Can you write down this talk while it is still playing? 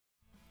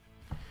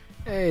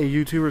Hey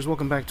YouTubers,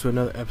 welcome back to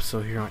another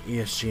episode here on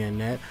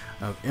ESGNet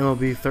of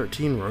MLB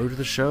 13 Road to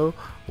the Show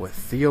with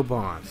Theo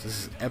Bonds.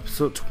 This is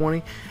episode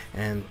 20,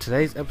 and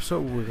today's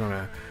episode we're going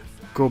to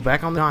go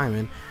back on the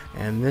diamond,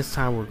 and this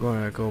time we're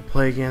going to go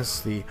play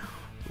against the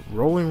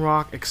Rolling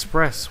Rock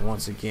Express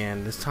once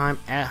again, this time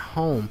at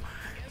home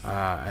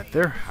at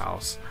their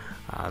house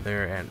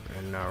there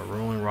in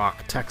Rolling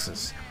Rock,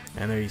 Texas.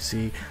 And there you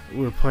see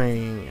we're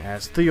playing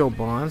as Theo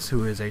Bonds,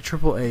 who is a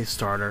AAA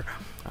starter.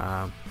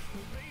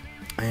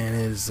 And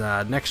his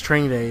next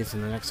training days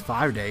in the next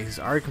 5 days, he's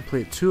already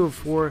completed 2 of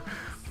 4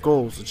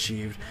 goals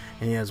achieved,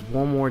 and he has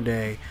one more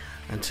day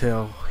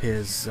until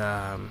his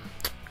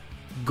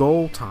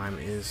goal time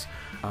is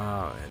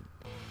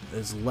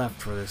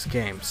left for this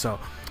game. So,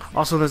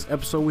 also in this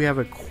episode, we have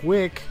a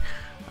quick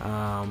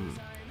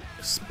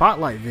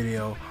spotlight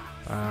video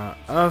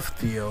of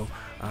Theo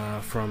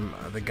from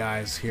the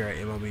guys here at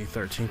MLB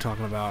 13,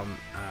 talking about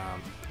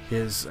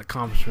his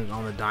accomplishments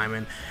on the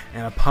diamond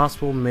and a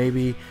possible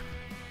maybe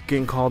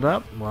getting called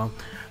up. Well,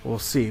 we'll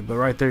see. But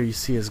right there you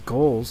see his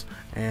goals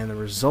and the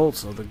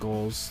results of the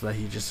goals that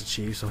he just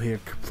achieved. So he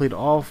had completed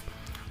all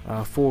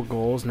 4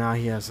 goals. Now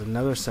he has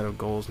another set of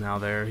goals now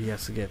there. He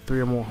has to get 3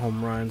 or more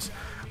home runs,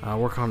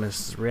 work on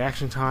his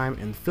reaction time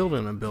and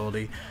fielding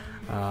ability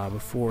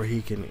before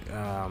he can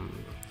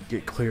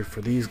get cleared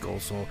for these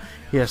goals. So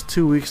he has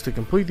 2 weeks to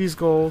complete these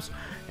goals,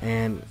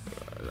 and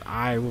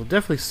I will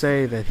definitely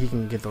say that he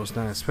can get those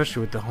done, especially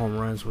with the home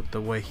runs, with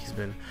the way he's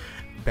been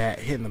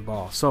hitting the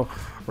ball. So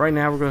right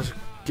now we're going to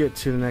get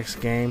to the next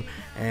game,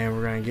 and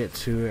we're going to get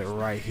to it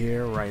right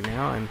here, right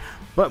now.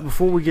 But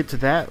before we get to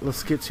that,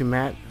 let's get to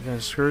Matt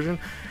Excursion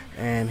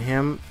and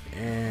him,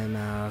 and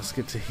let's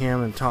get to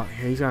him and talk.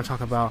 He's going to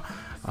talk about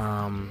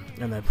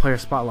in the player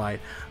spotlight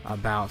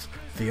about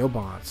Theo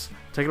Bonds.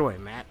 Take it away,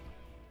 Matt.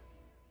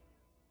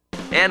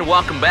 And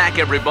welcome back,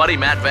 everybody.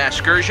 Matt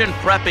Vasgersian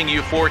prepping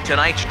you for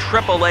tonight's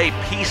AAA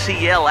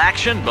PCL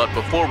action. But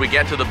before we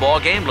get to the ball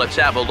game, let's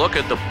have a look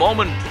at the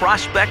Bowman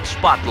Prospect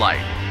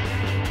Spotlight.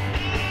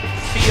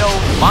 Theo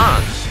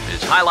Bonds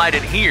is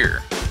highlighted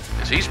here,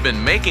 as he's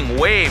been making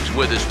waves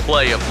with his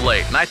play of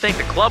late. And I think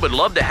the club would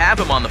love to have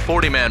him on the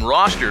 40-man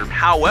roster.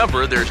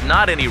 However, there's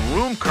not any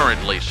room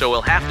currently, so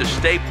he'll have to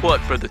stay put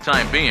for the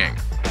time being.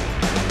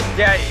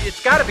 Yeah,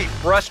 it's got to be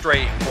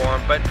frustrating for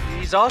him, but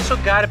he's also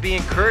got to be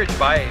encouraged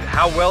by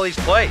how well he's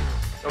played.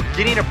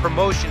 Getting a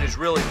promotion is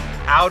really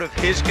out of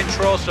his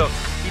control, so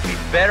he'd be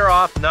better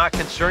off not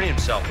concerning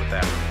himself with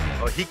that.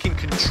 He can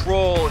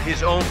control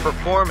his own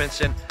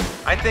performance, and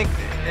I think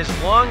as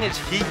long as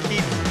he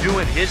keeps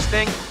doing his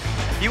thing,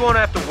 he won't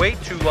have to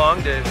wait too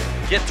long to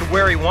get to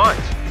where he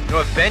wants.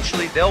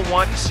 Eventually they'll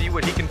want to see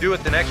what he can do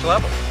at the next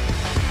level.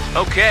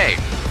 Okay.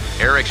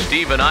 Eric,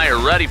 Steve, and I are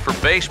ready for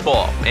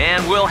baseball,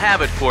 and we'll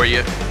have it for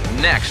you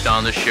next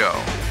on the show.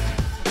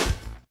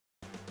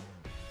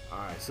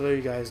 Alright, so there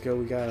you guys go.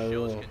 We got a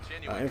little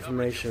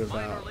information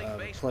about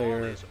the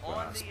player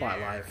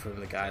spotlight from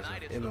the guys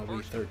of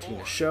MLB 13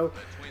 to show.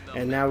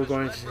 And now we're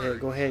going to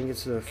go ahead and get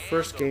to the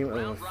first game of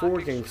a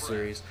 4-game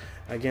series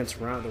against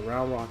the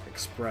Round Rock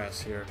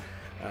Express here.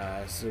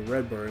 It's the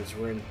Redbirds.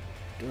 We're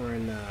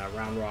in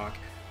Round Rock,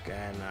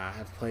 and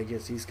have to play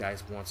against these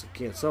guys once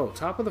again. So,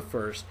 top of the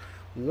first.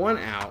 1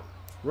 out,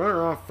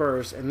 runner on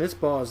first, and this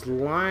ball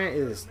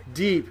is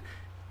deep.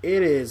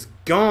 It is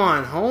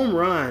gone. Home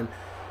run.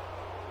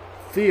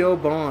 Theo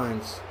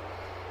Bonds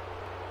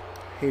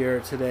here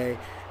today.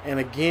 And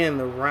again,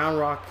 the Round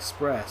Rock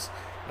Express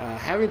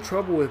having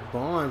trouble with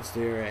Bonds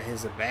there at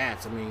his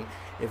at-bats. I mean,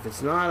 if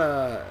it's not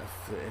a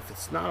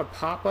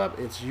pop-up,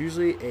 it's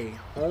usually a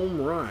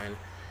home run.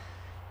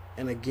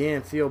 And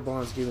again, Theo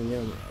Bonds giving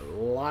them a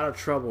lot of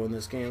trouble in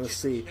this game. Let's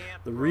see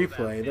the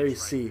replay. There you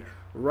see.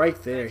 Right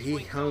there, he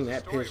hung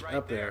that pitch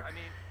up there,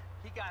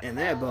 and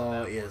that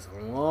ball is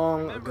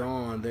long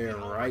gone there,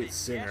 right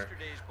center.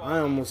 I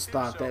almost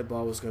thought that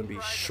ball was going to be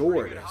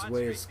short as the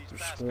way it's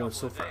going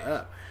so far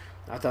up.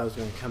 I thought it was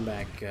going to come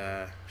back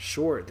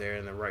short there,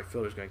 and the right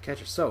fielder's going to catch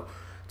it. So,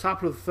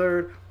 top of the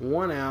third,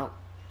 1 out,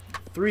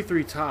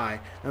 3-3 tie,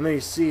 and then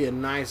you see a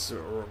nice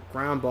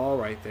ground ball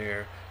right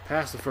there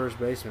past the first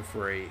baseman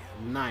for a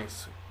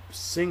nice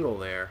single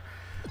there.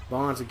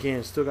 Bonds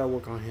again still got to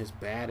work on his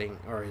batting,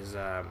 or his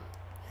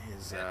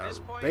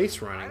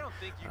base running.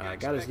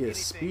 Got to get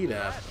his speed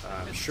up.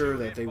 I'm sure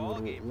that they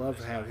would love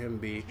to have him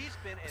be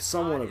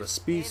somewhat of a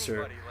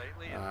speedster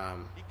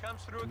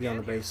to be on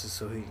the bases,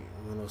 so he,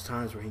 one of those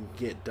times where he can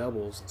get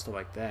doubles and stuff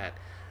like that,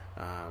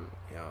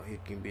 he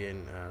can be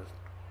in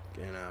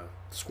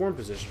a scoring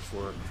position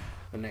for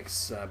the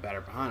next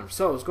batter behind him.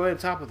 So let's go ahead and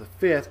top of the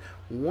 5th.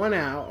 1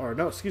 out, or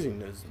no, excuse me,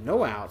 there's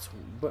no outs,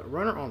 but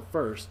runner on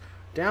first,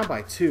 down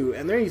by 2,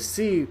 and there you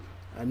see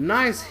a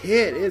nice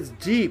hit. It's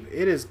deep.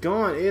 It is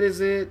gone. It is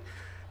it.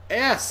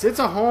 Yes, it's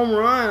a home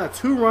run. A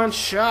 2-run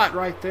shot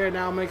right there.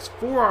 Now makes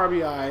 4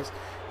 RBIs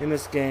in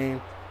this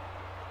game.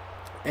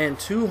 And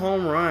 2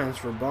 home runs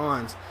for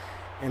Bonds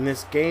in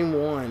this game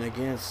 1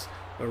 against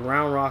the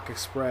Round Rock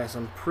Express.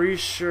 I'm pretty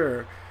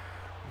sure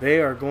they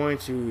are going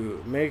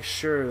to make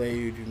sure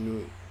they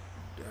do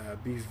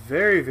be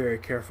very, very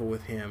careful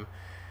with him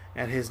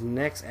at his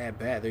next at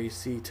bat. There you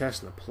see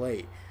touching the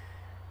plate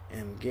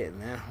and getting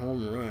that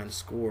home run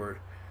scored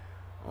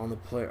on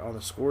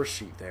the score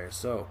sheet there.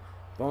 So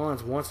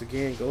Bonds once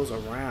again goes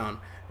around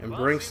and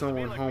brings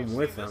someone home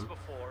with him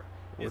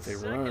with a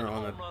runner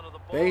on the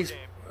base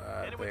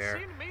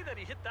there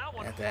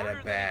at that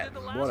at bat.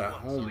 What a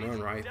home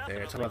run right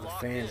there. Talk about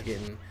the fans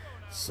getting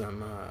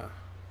some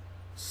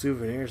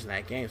souvenirs in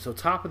that game. So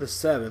top of the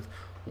 7th,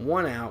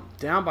 1 out,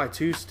 down by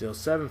 2 still,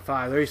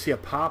 7-5. There you see a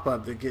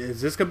pop-up.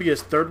 Is this going to be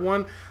his 3rd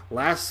one?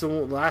 Last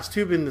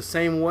 2 been the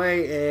same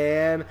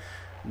way, and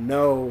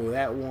no,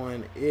 that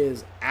one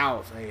is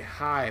out. A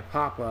high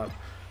pop-up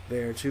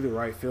there to the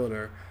right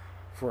fielder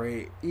for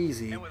a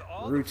easy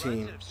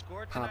routine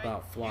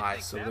pop-out fly.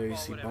 So there you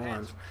see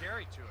Bonds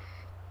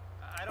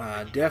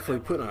definitely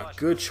putting a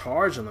good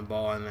charge on the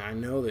ball, and I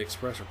know the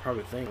Express are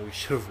probably thinking we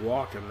should have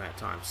walked him that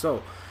time.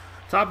 So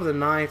top of the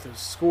 9th,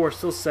 score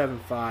still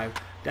 7-5,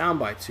 down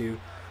by 2.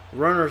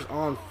 Runners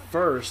on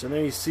first, and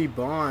then you see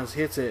Bonds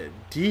hits it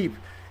deep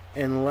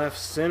in left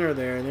center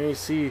there, and then you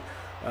see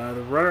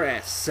the runner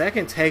at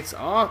second takes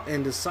off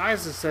and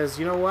decides to says,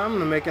 you know what, I'm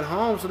going to make it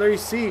home. So there you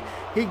see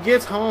he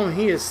gets home,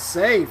 he is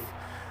safe.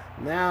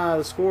 Now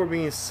the score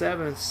being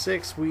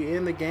 7-6, we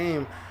end the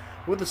game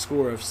with a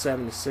score of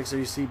 7-6. There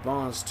you see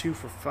Bonds 4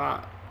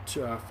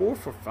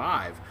 for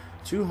 5,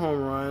 2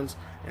 home runs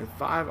and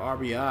 5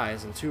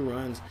 RBIs and 2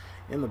 runs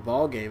in the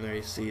ball game. There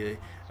you see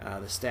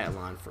the stat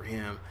line for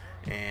him.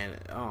 And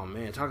oh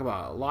man, talk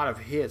about a lot of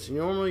hits.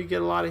 Normally you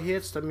get a lot of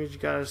hits, that means you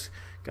guys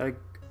got an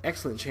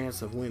excellent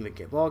chance of winning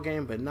the ball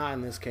game, but not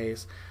in this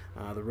case.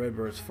 The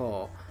Redbirds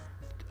fall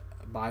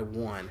by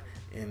 1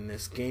 in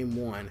this game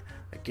 1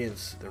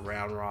 against the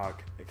Round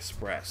Rock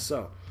Express.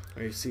 So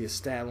there you see his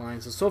stat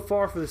line. So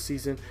far for the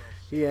season,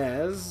 he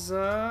has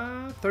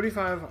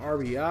 35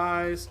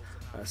 RBIs,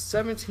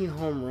 17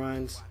 home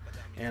runs,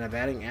 and a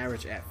batting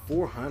average at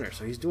 400.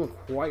 So he's doing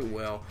quite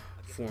well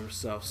for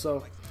himself.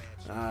 So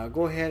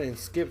go ahead and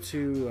skip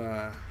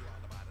to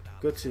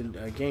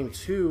game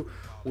 2,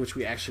 which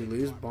we actually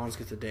lose. Bonds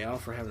gets a day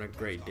off for having a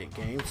great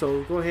game.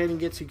 So go ahead and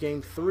get to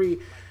game 3,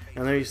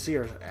 and there you see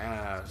our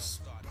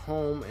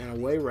home and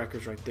away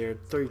records right there: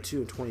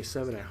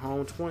 32-27 at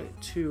home,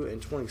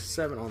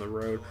 22-27 on the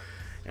road,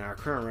 and our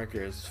current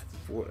record is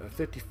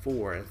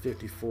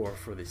 54-54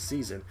 for the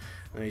season.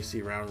 And you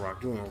see Round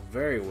Rock doing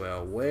very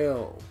well,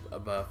 well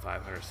above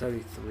 500,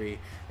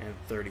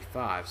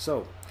 73-35.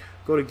 So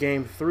go to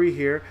game 3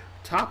 here.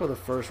 Top of the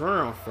first,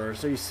 runner on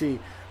first. So you see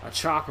a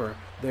chopper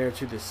there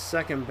to the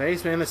second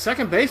baseman. And the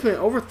second baseman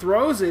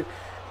overthrows it,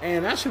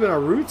 and that should have been a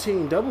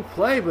routine double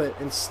play, but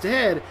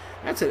instead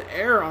that's an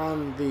error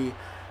on the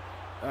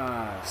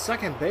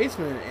second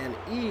baseman, and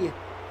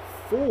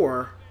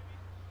E4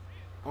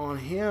 on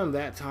him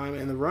that time,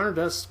 and the runner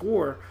does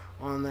score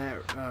on that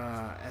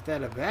at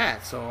that at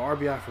bat. So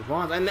RBI for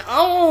Bonds, and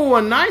oh,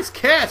 a nice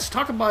catch!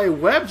 Talk about a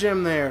web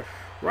gem there,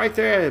 right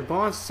there at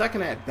Bonds'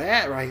 second at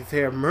bat, right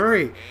there.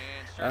 Murray,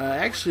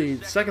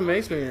 actually second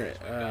baseman,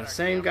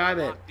 same guy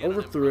that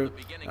overthrew,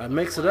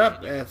 makes it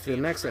up at the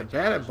next at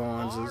bat at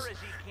Bonds'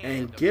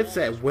 and gets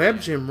that web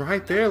gem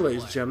right there,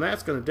 ladies and gentlemen.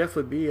 That's going to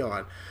definitely be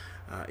on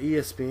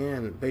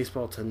ESPN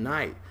Baseball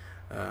Tonight,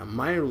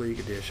 minor league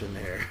edition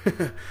there.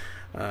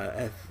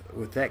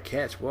 With that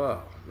catch.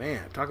 Whoa,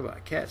 man, talk about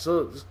a catch.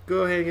 So let's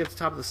go ahead and get to the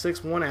top of the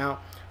 6th, 1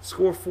 out,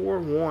 score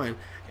 4-1,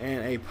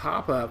 and a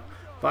pop-up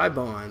by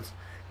Bonds,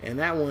 and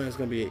that one is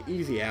going to be an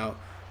easy out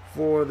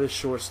for the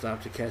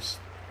shortstop to catch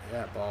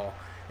that ball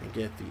and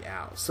get the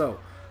out.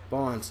 So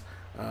Bonds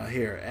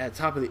here at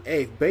top of the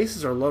 8th,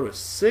 bases are loaded,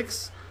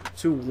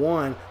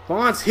 6-1.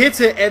 Bonds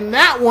hits it, and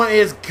that one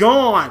is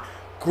gone.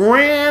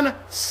 Grand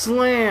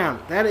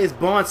slam. That is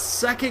Bonds'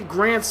 second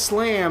grand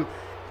slam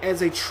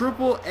as a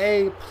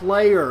AAA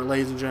player,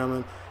 ladies and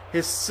gentlemen.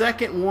 His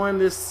second one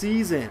this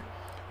season.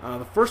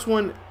 The first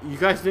one you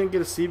guys didn't get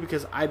to see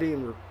because I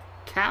didn't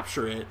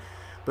capture it,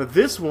 but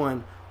this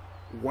one,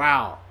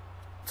 wow.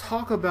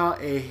 Talk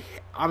about he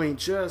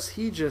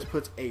just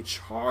puts a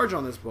charge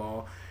on this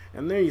ball,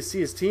 and there you see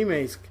his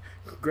teammates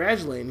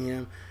congratulating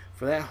him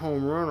for that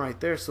home run right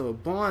there. So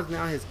Bonds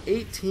now his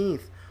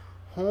 18th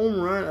home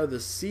run of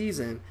the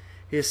season,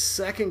 his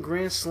second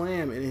grand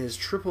slam in his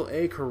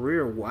AAA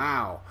career.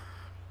 Wow.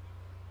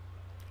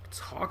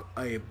 Talk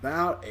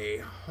about a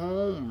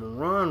home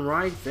run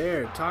right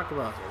there. Talk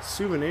about a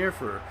souvenir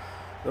for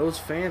those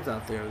fans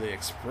out there, the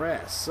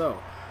Express.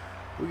 So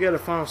we got a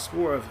final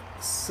score of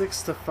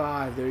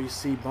 6-5. There you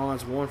see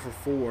Bonds 1 for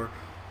 4,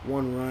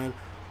 1 run,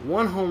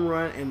 1 home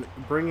run, and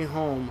bringing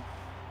home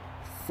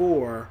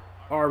 4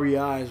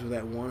 RBIs with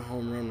that 1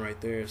 home run right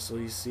there. So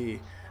you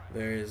see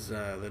there's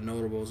the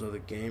notables of the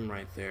game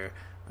right there.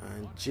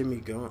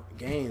 Jimmy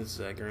Gaines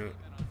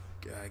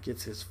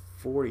gets his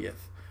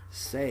 40th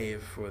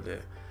save for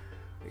the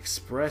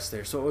Express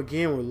there. So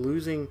again, we're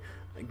losing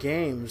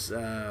games,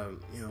 at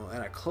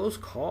a close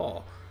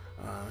call.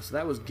 So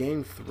that was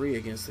game 3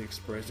 against the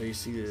Express. There you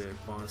see the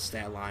Bonds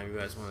stat line. If you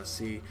guys want to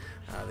see,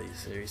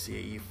 there you see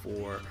a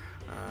E4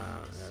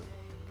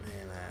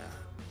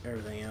 and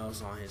everything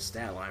else on his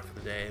stat line for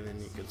the day, and then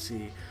you can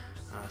see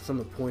some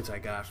of the points I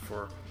got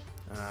for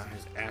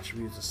his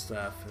attributes and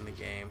stuff in the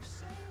game.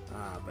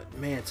 But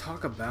man,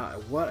 talk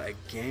about what a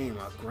game,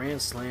 a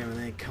grand slam, and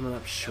then coming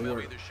up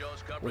short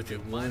with a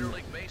one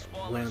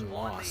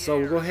loss. So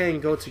we'll go ahead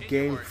and go to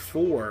game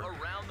 4.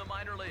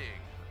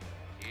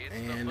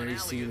 And there you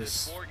see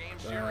this,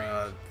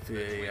 the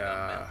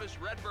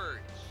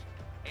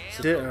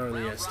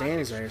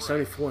standings right here,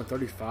 74 and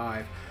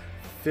 35,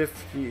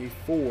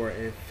 54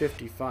 and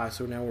 55.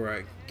 So now we're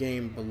a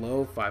game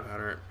below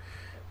 500.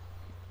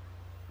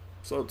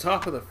 So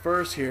top of the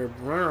first here,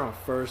 runner on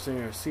first, and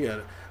you're going to see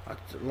a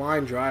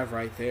line drive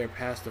right there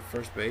past the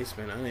first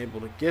baseman,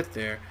 unable to get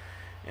there.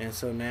 And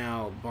so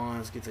now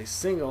Bonds gets a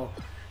single,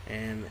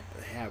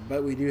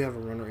 but we do have a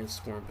runner in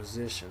scoring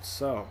position.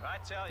 So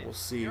we'll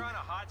see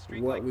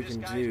what we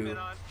can do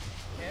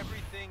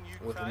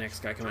with the next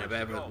guy coming at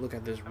bat. But look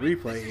at this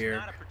replay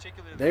here.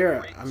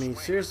 I mean,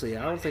 seriously,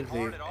 I don't think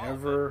they've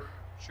ever.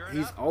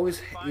 He's always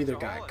either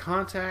got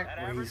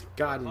contact or he's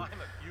gotten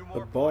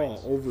the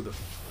ball over the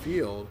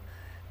field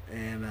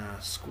and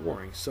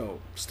scoring. So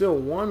still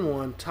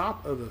 1-1,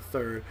 top of the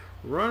third,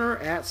 runner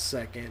at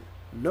second,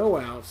 no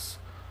outs,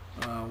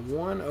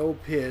 1-0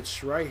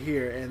 pitch right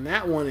here, and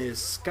that one is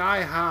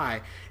sky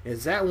high.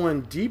 Is that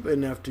one deep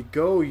enough to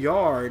go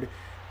yard?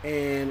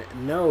 And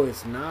no,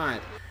 it's not.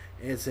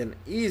 It's an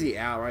easy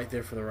out right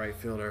there for the right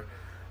fielder,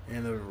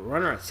 and the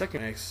runner at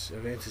second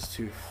advances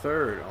to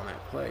third on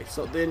that play.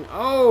 So then,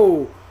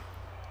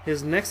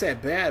 his next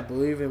at bat, I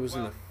believe it was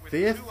in the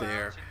 5th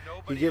there,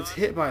 he gets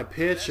hit by a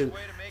pitch, and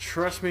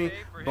trust me,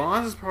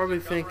 Bonds is probably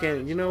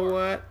thinking, you know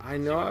what, I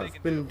know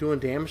I've been doing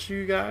damage to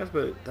you guys,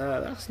 but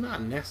that's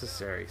not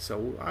necessary.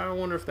 So I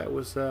wonder if that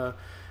was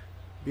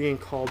being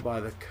called by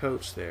the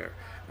coach there.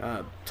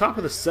 Top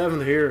of the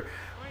 7th here,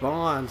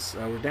 Bonds,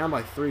 we're down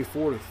by 3,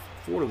 4-1.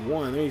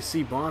 There you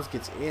see Bonds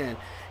gets in,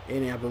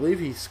 and I believe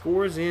he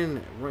scores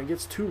in,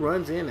 gets 2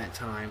 runs in that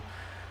time.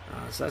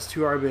 So that's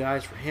 2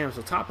 RBIs for him.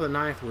 So top of the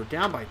 9th, we're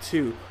down by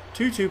 2.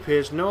 2-2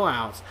 pitch, no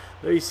outs.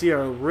 There you see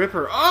a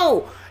ripper.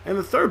 And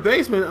the third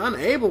baseman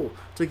unable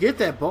to get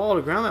that ball,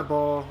 to ground that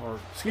ball, or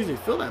excuse me,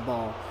 fill that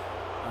ball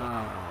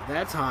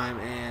that time.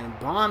 And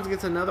Bonds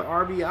gets another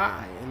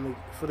RBI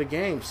for the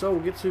game. So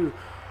we'll get to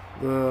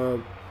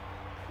the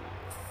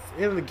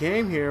end of the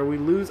game here. We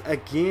lose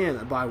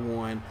again by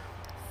 1,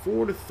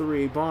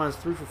 4-3. Bonds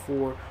 3 for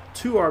 4,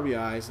 2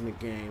 RBIs in the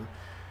game.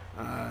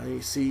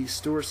 You see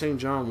Stuart St.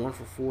 John 1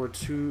 for 4,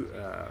 2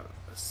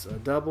 a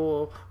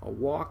double, a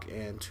walk,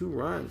 and 2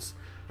 runs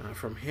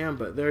from him.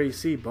 But there you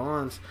see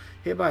Bonds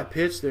hit by a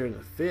pitch there in the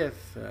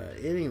 5th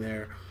inning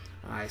there.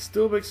 It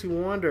still makes you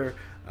wonder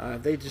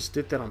if they just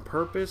did that on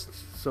purpose,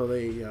 so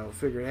they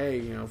figured,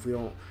 hey, if we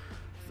don't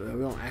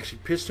actually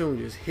pitch to him,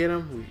 we just hit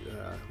him.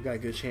 We got a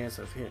good chance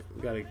of him.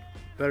 We got a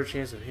better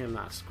chance of him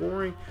not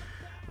scoring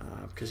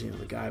because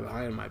the guy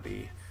behind him might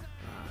be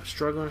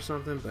struggling or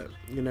something, but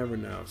you never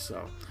know.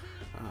 So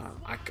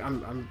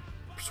I'm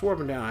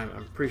swerving down.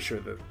 I'm pretty sure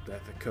that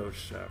the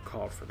coach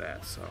called for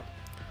that. So,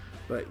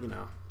 but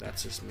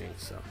that's just me.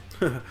 So,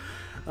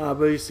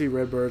 but you see,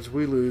 Redbirds,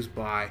 we lose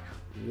by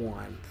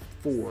 1,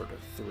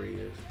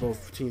 4-3.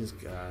 Both teams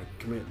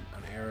commit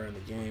an error in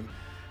the game,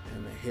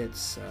 and the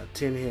hits,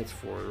 10 hits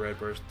for the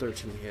Redbirds,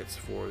 13 hits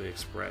for the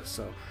Express.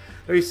 So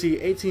there you see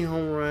 18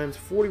 home runs,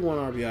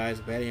 41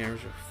 RBIs, batting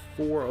average of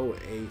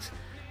 408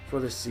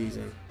 for the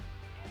season.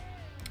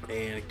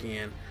 And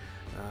again,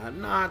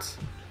 not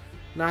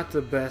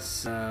the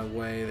best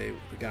way.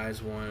 The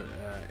guys won,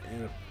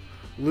 end up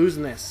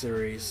losing that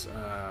series,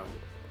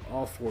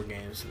 all 4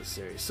 games of the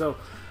series. So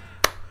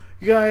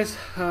you guys,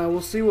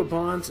 we'll see what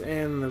Bonds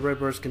and the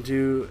Redbirds can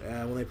do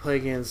when they play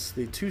against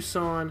the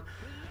Tucson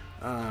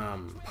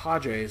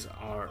Padres.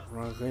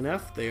 Ironically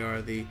enough, they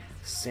are the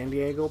San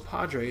Diego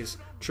Padres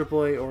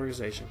AAA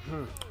organization.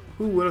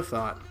 Who would have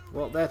thought?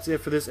 Well, that's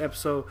it for this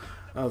episode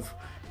of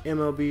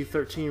MLB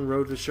 13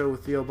 Road to the Show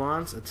with Theo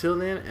Bonds. Until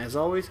then, as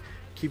always,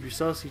 keep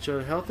yourselves, each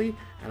other healthy,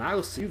 and I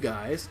will see you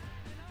guys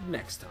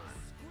next time.